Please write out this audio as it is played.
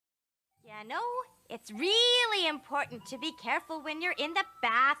You know, it's really important to be careful when you're in the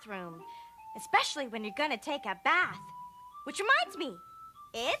bathroom, especially when you're gonna take a bath. Which reminds me,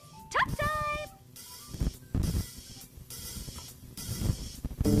 it's tub time!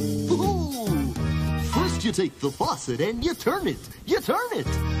 Ooh. First you take the faucet and you turn it. You turn it.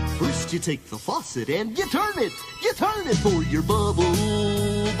 First you take the faucet and you turn it. You turn it for your bubble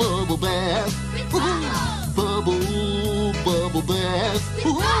bath. Bubble bath.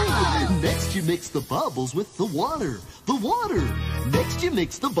 Ooh. Next you mix the bubbles with the water. The water. Next you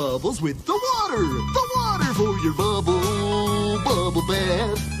mix the bubbles with the water. The water for your bubble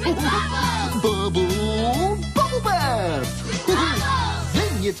bath. Bubble bath.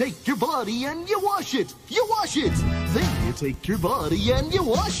 Then you take your body and you wash it. You wash it. Then you take your body and you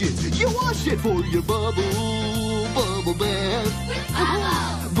wash it. You wash it for your bubble bath.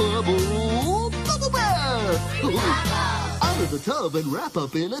 Bubble bath. Out of the tub and wrap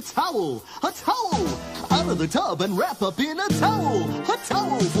up in a towel. A towel. Out of the tub and wrap up in a towel. A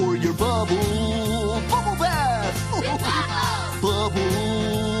towel for your bubble bath. Bubble